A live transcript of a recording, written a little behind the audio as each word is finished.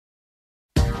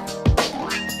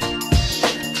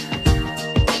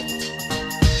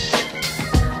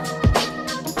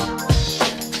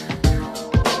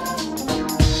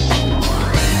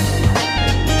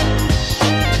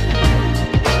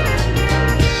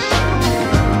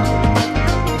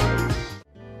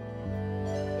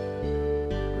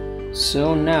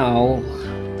So now,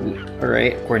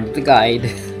 alright, according to the guide,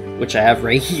 which I have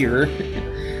right here,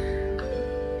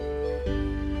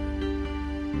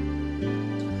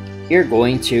 you're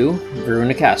going to ruin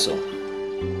a castle.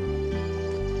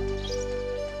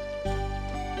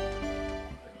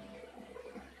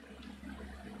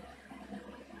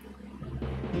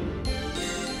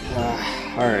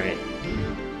 Alright.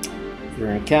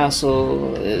 Ruin a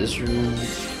castle is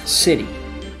city.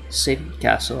 City,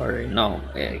 castle, alright, no.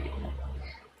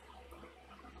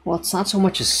 Well, it's not so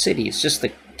much a city, it's just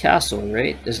the castle,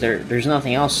 right? There's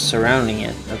nothing else surrounding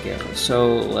it. Okay,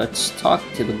 so let's talk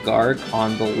to the guard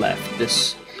on the left.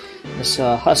 This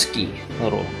husky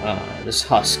little this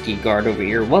husky guard over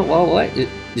here. What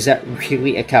is that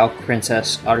really a cow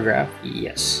princess autograph?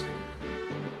 Yes.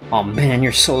 Oh man,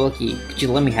 you're so lucky. Could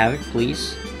you let me have it,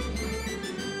 please?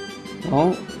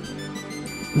 Oh,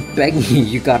 I'm begging you,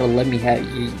 you gotta let me have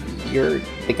it. You're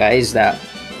the guys that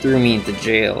threw me into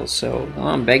jail, so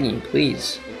I'm begging you,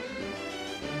 please.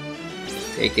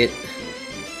 Take it.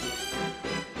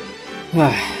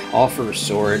 All for a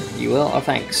sword. You will? Oh,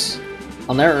 thanks.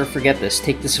 I'll never forget this.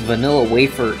 Take this vanilla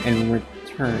wafer in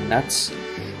return. That's...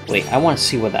 Wait, I want to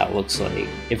see what that looks like.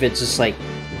 If it's just like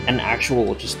an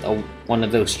actual, one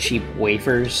of those cheap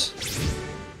wafers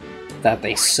that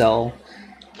they sell.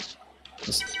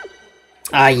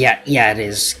 Yeah, it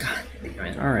is. God damn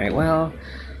it. Alright, well...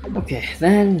 Okay,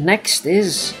 then next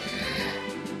is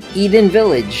Eden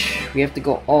Village. We have to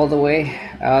go all the way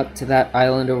out to that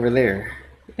island over there.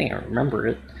 I think I remember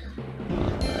it.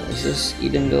 Is this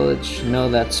Eden Village? No,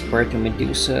 that's Puerto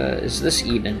Medusa. Is this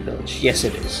Eden Village? Yes,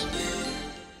 it is.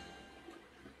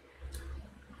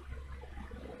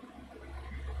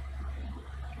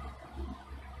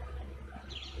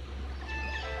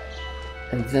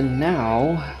 And then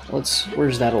now,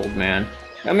 where's that old man?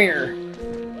 Come here!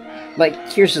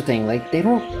 Like, here's the thing, like, they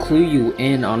don't clue you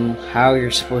in on how you're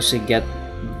supposed to get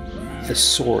the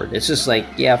sword. It's just like,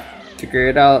 yeah, figure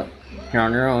it out. You're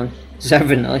on your own. Just have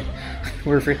vanilla.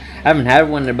 I haven't had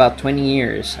one in about 20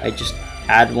 years. I just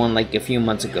had one like a few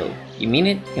months ago. You mean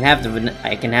it? I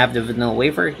can have the vanilla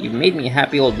wafer? You made me a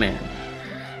happy old man.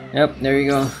 Yep, there you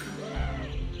go.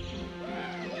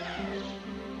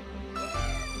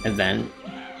 And then...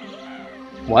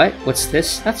 What? What's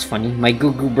this? That's funny. My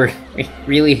Goo Goo Bird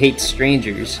really hates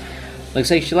strangers. Looks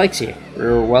like she likes you.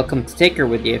 You're welcome to take her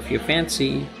with you if you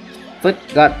fancy. Foot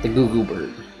got the Goo Goo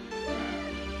Bird.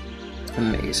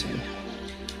 Amazing.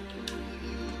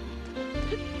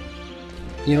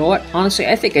 You know what? Honestly,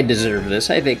 I think I deserve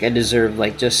this. I think I deserve,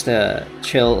 like, just to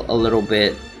chill a little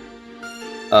bit.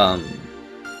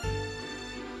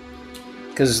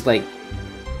 Because, like,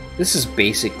 this is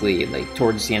basically, like,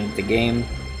 towards the end of the game.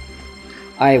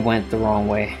 I went the wrong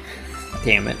way.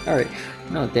 Damn it. Alright.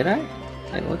 No, did I?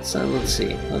 Let's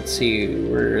see. Let's see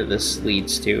where this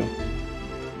leads to.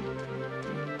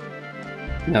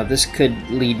 No, this could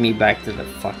lead me back to the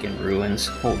fucking ruins.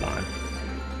 Hold on.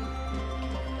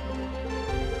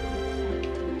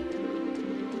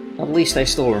 At least I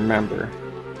still remember.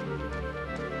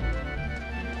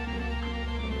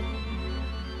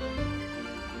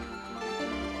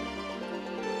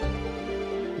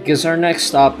 Because our next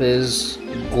stop is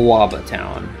Guava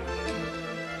Town.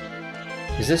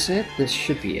 Is this it? This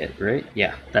should be it, right?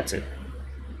 Yeah, that's it.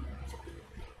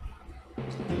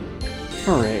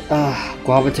 Alright,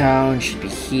 Guava Town should be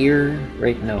here,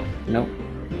 right? No, nope.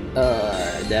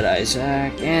 Dead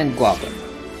Isaac and Guava.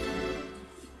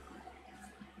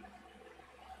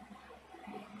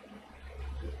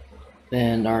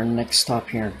 And our next stop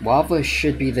here in Guava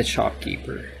should be the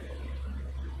shopkeeper.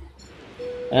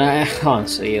 And I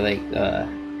honestly, like,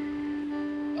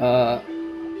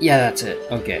 yeah, that's it.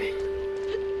 Okay.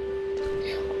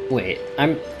 Wait,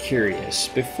 I'm curious.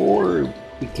 Before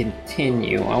we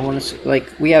continue, I want to see, like,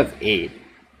 we have 8.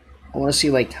 I want to see,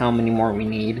 like, how many more we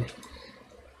need.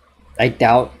 I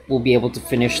doubt we'll be able to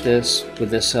finish this with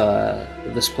this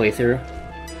playthrough.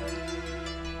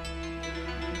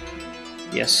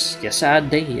 Yes, I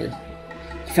did. You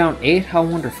found 8? How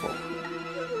wonderful.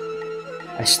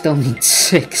 I still need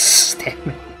 6. Damn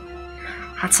it.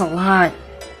 That's a lot.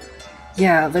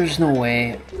 Yeah, there's no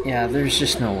way. Yeah, there's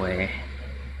just no way.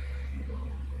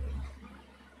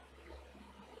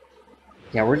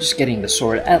 Yeah, we're just getting the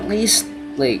sword. At least,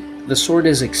 like, the sword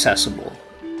is accessible.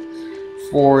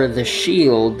 For the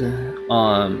shield,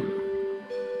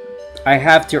 I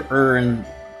have to earn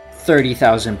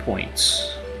 30,000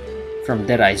 points from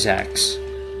Dead Isaacs.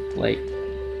 Like,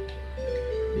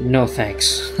 no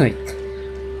thanks. Like,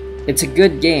 it's a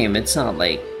good game. It's not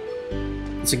like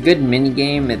it's a good mini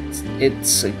game.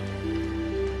 It's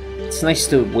nice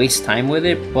to waste time with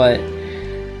it, but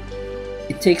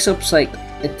it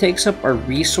takes up a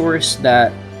resource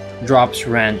that drops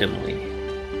randomly,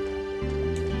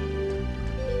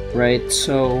 right?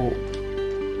 So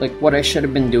like what I should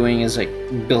have been doing is like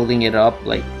building it up,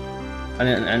 like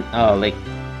like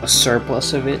a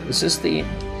surplus of it. Is this the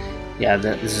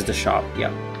this is the shop.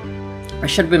 Yeah, I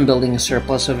should have been building a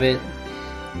surplus of it.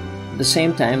 At the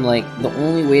same time, like the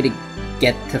only way to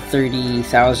get to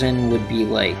 30,000 would be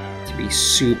like to be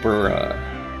super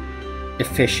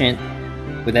efficient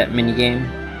with that minigame.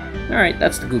 Alright,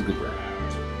 that's the Goo Goo Bird.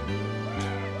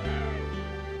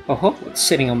 Oh, it's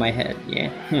sitting on my head.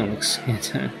 Yeah, it's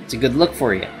a good look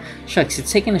for you. Shucks,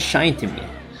 it's taking a shine to me.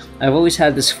 I've always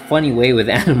had this funny way with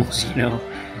animals, you know.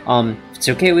 If it's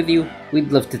okay with you,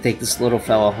 we'd love to take this little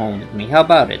fella home with me. How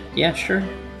about it? Yeah, sure.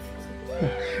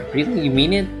 Really? You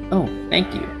mean it? Oh,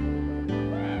 thank you.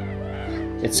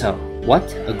 It's a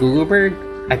what? A Goo Goo Bird?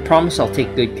 I promise I'll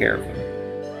take good care of him.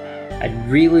 I'd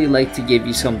really like to give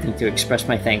you something to express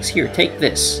my thanks. Here, take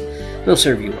this. It'll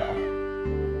serve you well.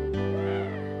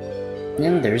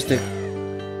 And there's the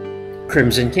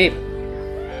Crimson Cape.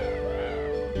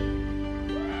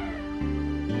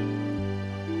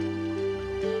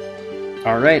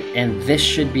 Alright, and this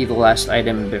should be the last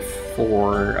item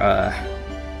before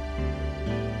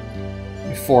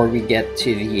we get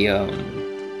to the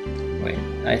wait,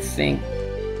 I think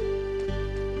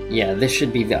yeah, this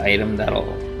should be the item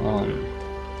that'll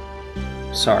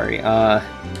sorry,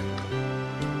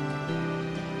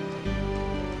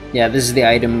 yeah, this is the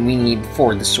item we need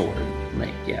for the sword.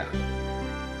 Like, yeah.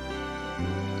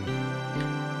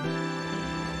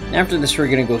 After this, we're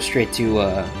gonna go straight to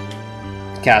the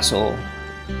castle.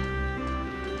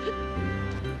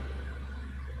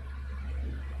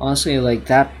 Honestly, like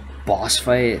that boss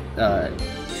fight,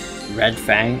 Red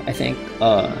Fang, I think.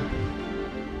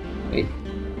 Wait,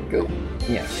 go.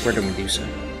 Yeah, where do Medusa?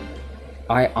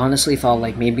 I honestly thought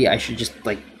like maybe I should just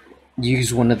like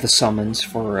use one of the summons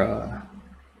for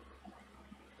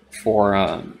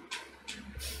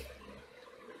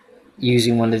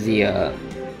using one of the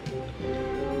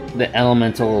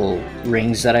elemental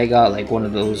rings that I got, like one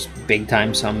of those big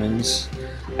time summons.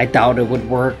 I doubt it would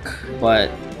work, but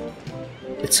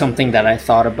it's something that I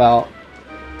thought about.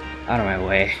 Out of my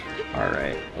way.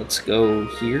 Alright, let's go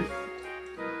here.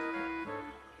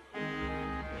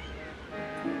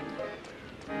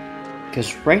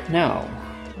 Because right now,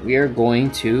 we are going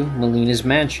to Melina's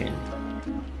mansion.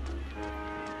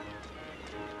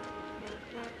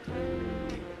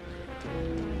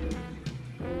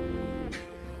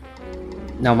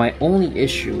 Now my only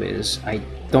issue is I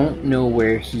don't know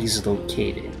where he's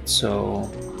located, so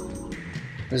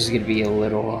this is gonna be a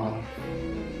little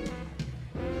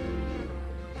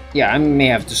yeah, I may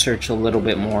have to search a little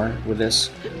bit more with this.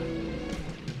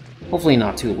 Hopefully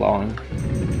not too long.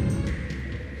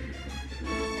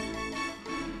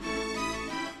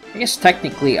 I guess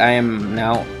technically I am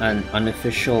now an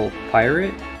unofficial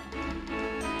pirate.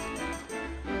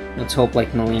 Let's hope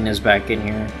like Melina's back in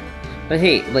here. But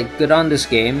hey, like, good on this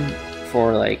game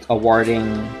for like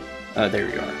awarding. Oh, there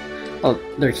we are. Oh,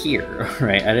 they're here,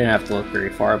 right? I didn't have to look very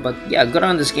far, but yeah, good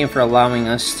on this game for allowing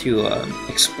us to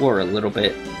explore a little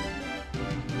bit.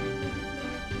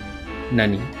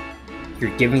 Nani,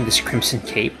 you're giving this Crimson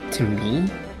Cape to me?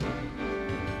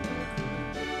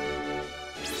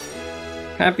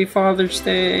 Happy Father's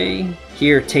Day!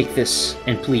 Here, take this,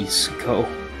 and please, go.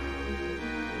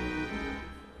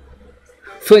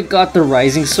 Flint got the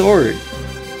Rising Sword!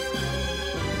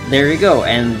 There you go,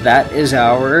 and that is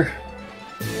our...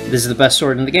 This is the best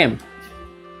sword in the game.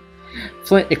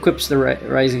 Flint equips the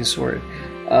Rising Sword.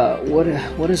 What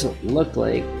does it look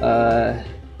like?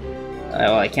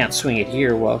 Well, I can't swing it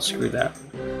here. Well, screw that.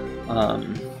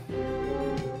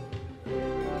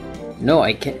 No,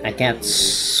 I can't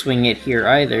swing it here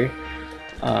either.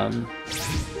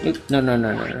 Nope,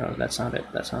 no, that's not it.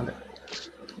 That's not it.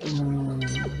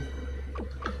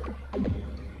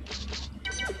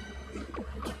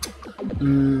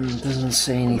 Doesn't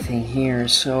say anything here,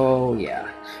 so yeah,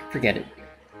 forget it.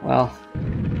 Well,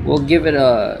 we'll give it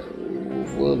a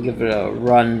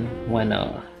run when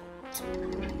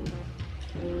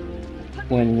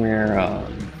we're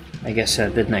I guess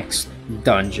at the next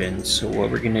dungeon. So what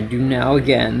we're gonna do now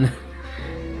again.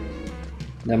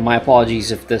 Then my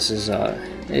apologies if this is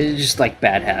it's just like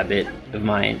bad habit of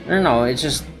mine. I don't know, it's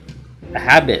just a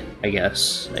habit, I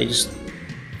guess.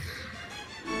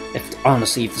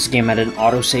 Honestly, if this game had an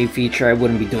autosave feature, I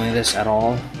wouldn't be doing this at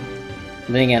all.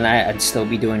 Then again, I'd still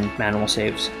be doing manual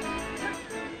saves.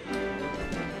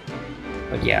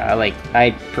 But yeah,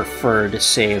 I prefer to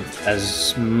save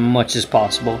as much as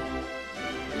possible.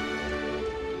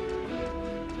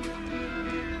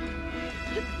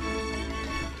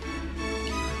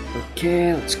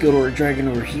 Okay, let's go to our dragon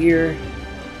over here.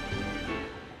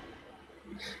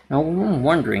 Now, what I'm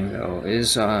wondering though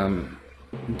is,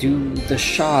 do the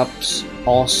shops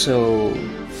also...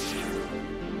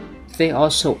 they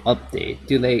also update?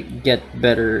 Do they get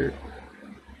better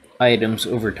items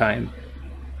over time?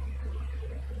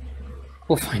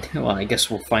 We'll find out. Well, I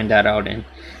guess we'll find that out in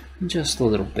just a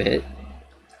little bit.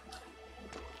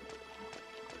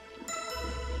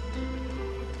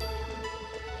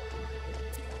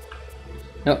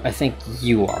 No, I think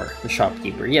you are the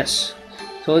shopkeeper. Yes.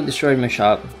 Totally destroyed my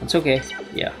shop. It's okay.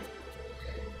 Yeah.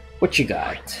 What you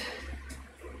got?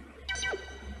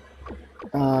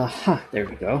 There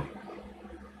we go.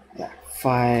 Got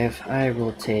 5. I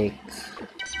will take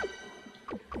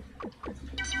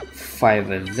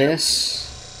 5 of this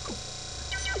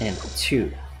and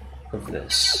 2 of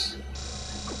this.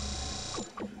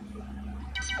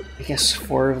 I guess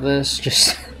 4 of this.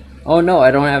 Just oh no,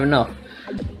 I don't have enough.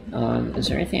 Is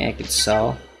there anything I could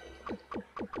sell?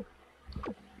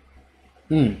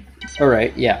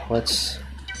 Alright, yeah, let's...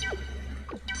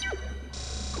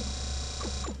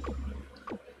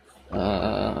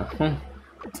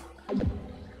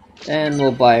 And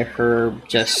we'll buy her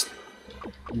just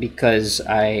because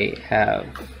I have...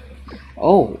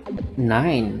 Oh,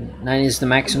 9. 9 is the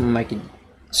maximum I could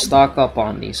stock up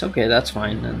on these. Okay, that's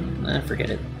fine, then forget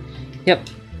it. Yep,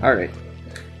 alright.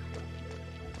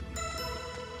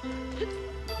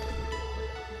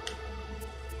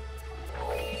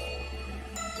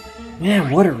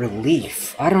 Man, what a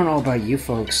relief. I don't know about you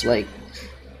folks, like,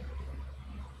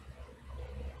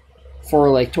 for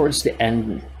like towards the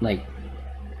end, like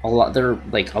there are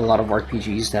like a lot of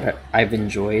RPGs that I've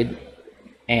enjoyed,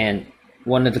 and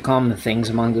one of the common things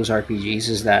among those RPGs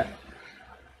is that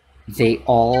they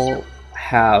all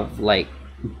have like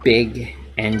big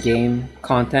end game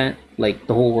content, like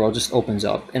the whole world just opens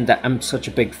up, and that I'm such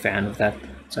a big fan of that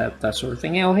sort of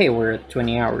thing. Oh hey, we're at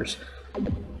 20 hours.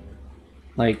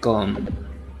 Like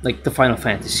the Final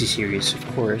Fantasy series, of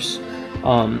course.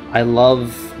 I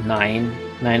love 9.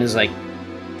 9 is like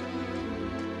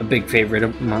a big favorite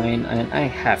of mine, and I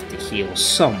have to heal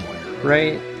somewhere,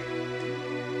 right?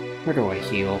 Where do I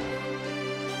heal?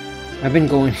 I've been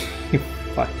going...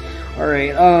 Fuck.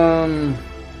 Alright,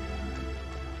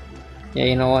 yeah,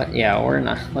 you know what? Yeah, we're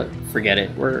not... Forget it.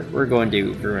 We're going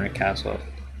to ruin a castle.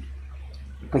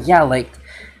 But yeah, like,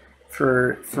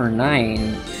 for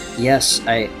 9, yes,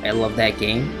 I love that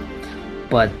game.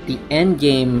 But the end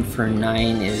game for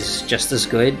 9 is just as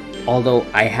good, although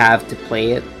I have to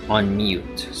play it on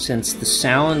mute, since the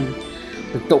sound,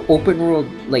 like the open world,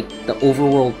 like the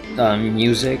overworld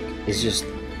music is just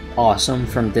awesome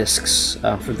from discs,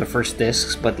 for the first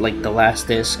discs, but like the last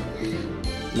disc,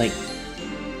 like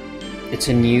it's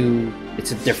a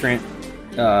different,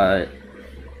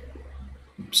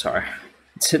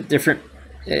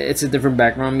 it's a different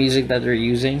background music that they're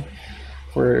using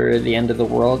for the end of the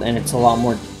world, and it's a lot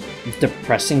more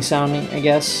depressing sounding, I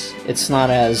guess. It's not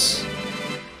as...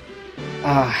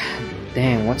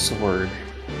 dang, what's the word?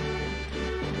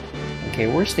 Okay,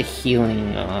 where's the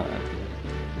healing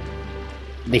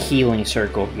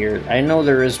circle here? I know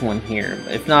there is one here.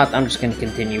 If not, I'm just gonna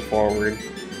continue forward.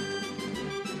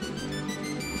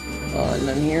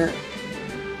 None here.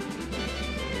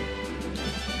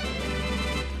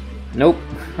 Nope.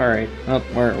 Alright. Oh,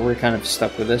 we're kind of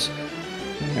stuck with this.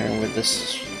 With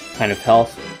this kind of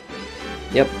health.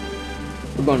 Yep.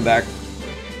 We're going back.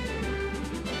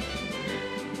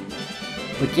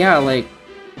 But yeah, like,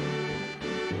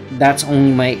 that's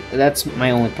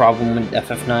my only problem with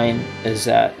FF9, is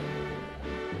that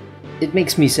it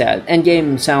makes me sad.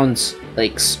 Endgame sounds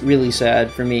like really sad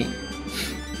for me.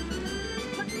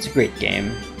 It's a great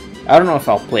game. I don't know if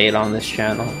I'll play it on this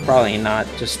channel. Probably not,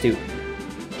 just to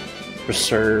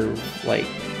preserve like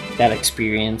that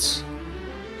experience.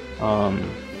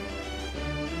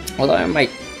 Although I might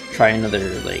try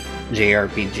another like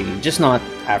JRPG, just not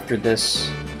after this.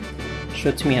 Show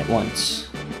it to me at once.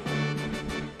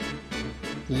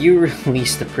 You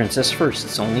release the princess first,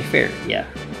 it's only fair. Yeah.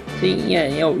 See, yeah,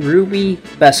 you know, Ruby,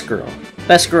 best girl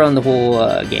in the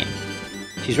whole game.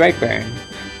 She's right, Baron.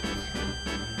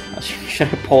 Should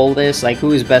I poll this? Like,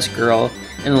 who is best girl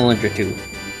in Alundra 2?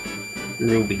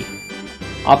 Ruby.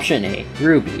 Option A,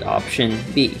 Ruby. Option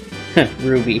B,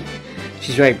 Ruby.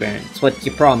 She's right, Baron. It's what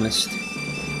you promised.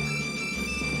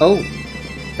 Oh,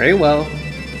 very well.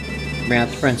 Bring out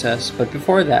the princess. But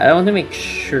before that, I want to make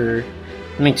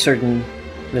certain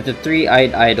that the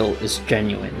three-eyed idol is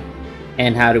genuine.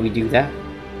 And how do we do that?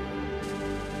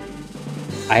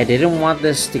 I didn't want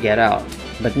this to get out,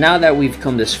 but now that we've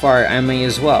come this far, I may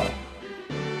as well.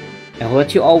 I'll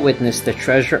let you all witness the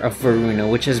treasure of Varuna,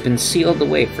 which has been sealed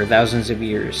away for thousands of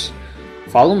years.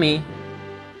 Follow me.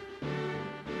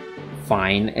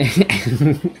 Fine.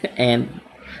 And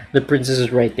the princess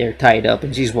is right there, tied up,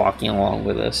 and she's walking along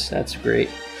with us. That's great.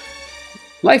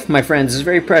 Life, my friends, is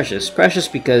very precious. Precious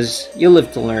because you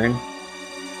live to learn.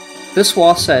 This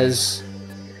wall says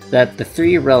that the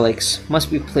 3 relics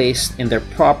must be placed in their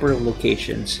proper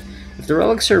locations. If the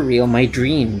relics are real, my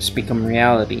dreams become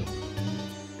reality.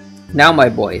 Now, my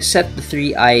boy, set the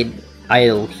 3-eyed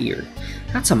idol here.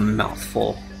 That's a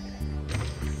mouthful.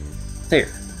 There.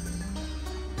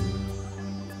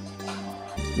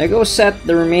 Now go set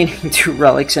the remaining 2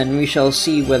 relics and we shall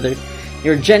see whether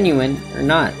you're genuine or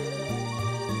not.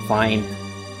 Fine.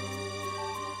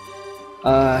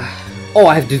 Oh,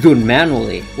 I have to do it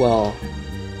manually. Well,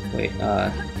 wait,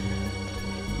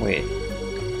 wait.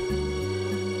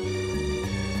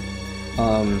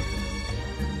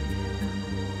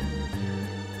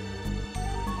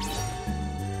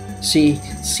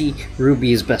 See,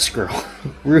 Ruby is best girl.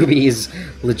 Ruby is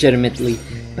legitimately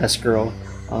best girl.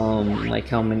 Like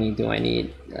how many do I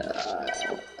need?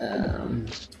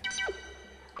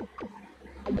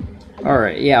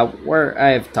 Alright, yeah, I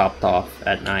have topped off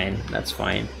at 9. That's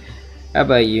fine. How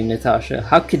about you, Natasha?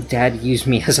 How could Dad use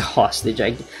me as a hostage?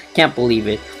 I can't believe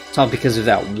it. It's all because of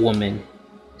that woman.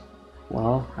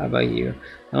 Well, how about you?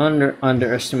 Don't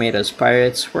underestimate us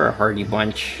pirates. We're a hardy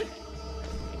bunch.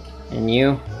 And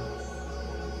you?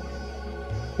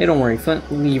 Hey, don't worry.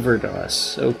 Leave her to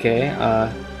us. Okay,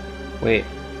 wait.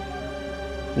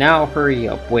 Now hurry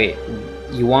up. Wait,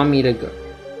 you want me to go?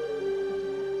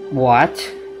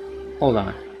 What? Hold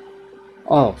on.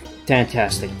 Oh,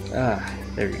 fantastic.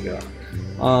 There you go.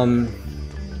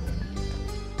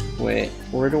 Wait,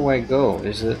 where do I go?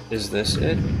 Is this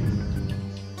it?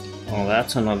 Oh,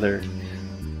 that's another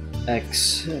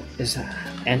is that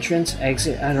entrance?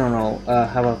 Exit? I don't know.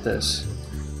 How about this?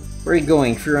 Where are you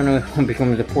going? If you run away from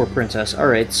becoming the poor princess.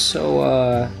 Alright,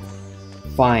 so,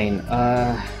 fine.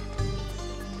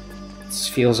 This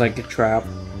feels like a trap.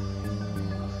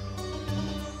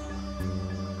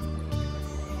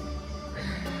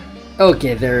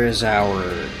 Okay, there is our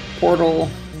portal.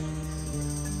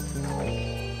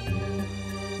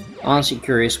 Honestly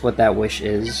curious what that wish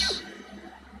is.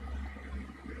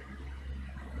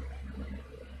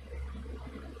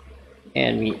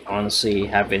 And we honestly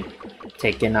haven't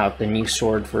taken out the new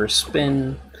sword for a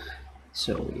spin.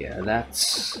 So yeah,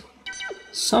 that's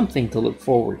something to look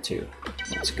forward to.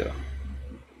 Let's go.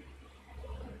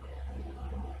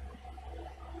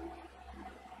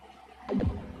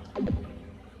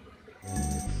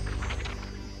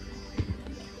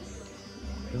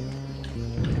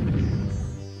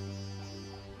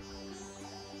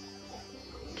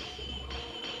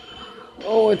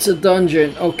 Oh, it's a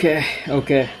dungeon. Okay,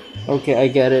 I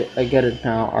get it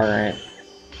now. Alright.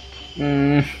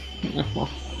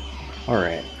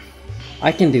 Alright.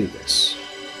 I can do this.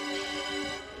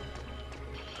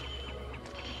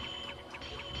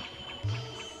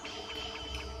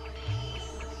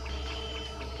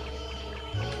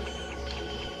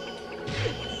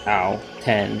 Ow.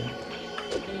 10.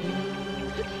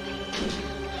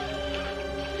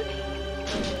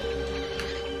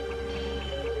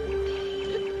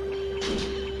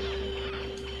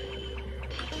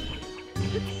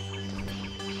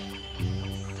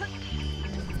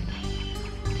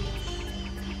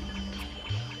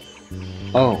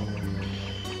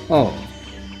 Oh,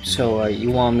 so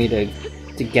you want me to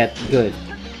get good?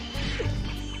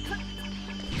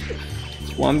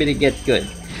 You want me to get good?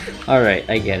 All right,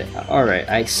 I get it. All right,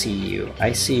 I see you.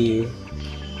 I see you.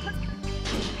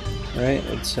 All right,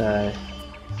 let's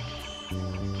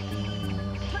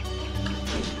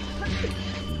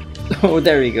Oh,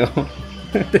 there you go.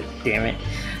 Damn it.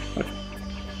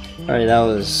 Alright, that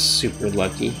was super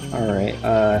lucky. Alright,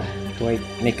 do I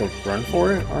make a run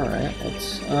for it? Alright,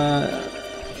 let's,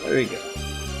 there we go.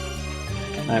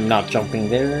 I'm not jumping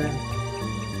there.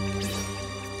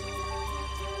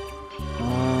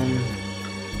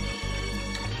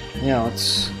 Yeah,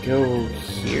 let's go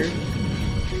here.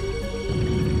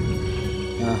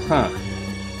 Uh-huh.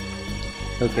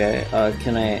 Okay,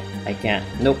 can I can't.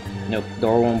 Nope,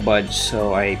 door won't budge,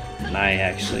 so I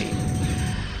actually...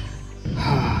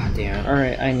 Damn,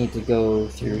 alright, I need to go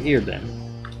through here then.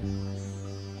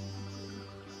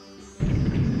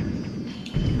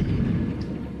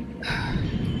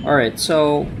 Alright,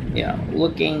 so, yeah,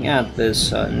 looking at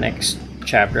this next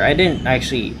chapter, I didn't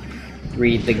actually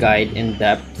read the guide in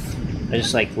depth. I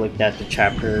just, like, looked at the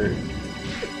chapter,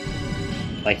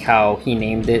 like how he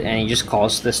named it, and he just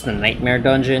calls this the Nightmare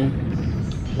Dungeon,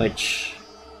 which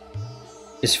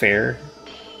is fair.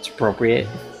 It's appropriate.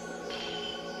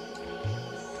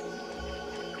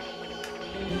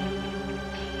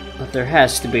 But there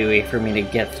has to be a way for me to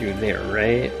get through there,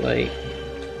 right? Like,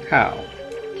 how?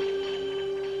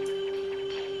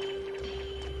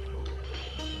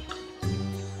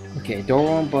 Okay, door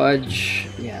won't budge.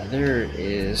 Yeah, there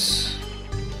is.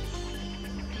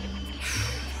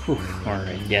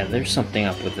 Alright, yeah, there's something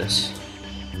up with this.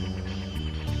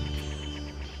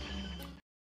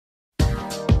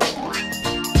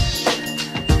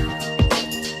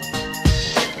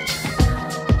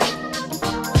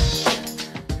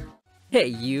 Hey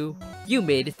you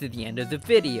made it to the end of the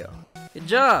video. Good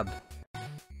job!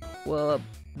 Well, a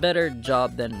better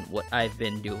job than what I've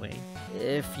been doing.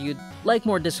 If you'd like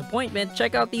more disappointment,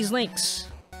 check out these links.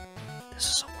 This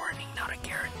is so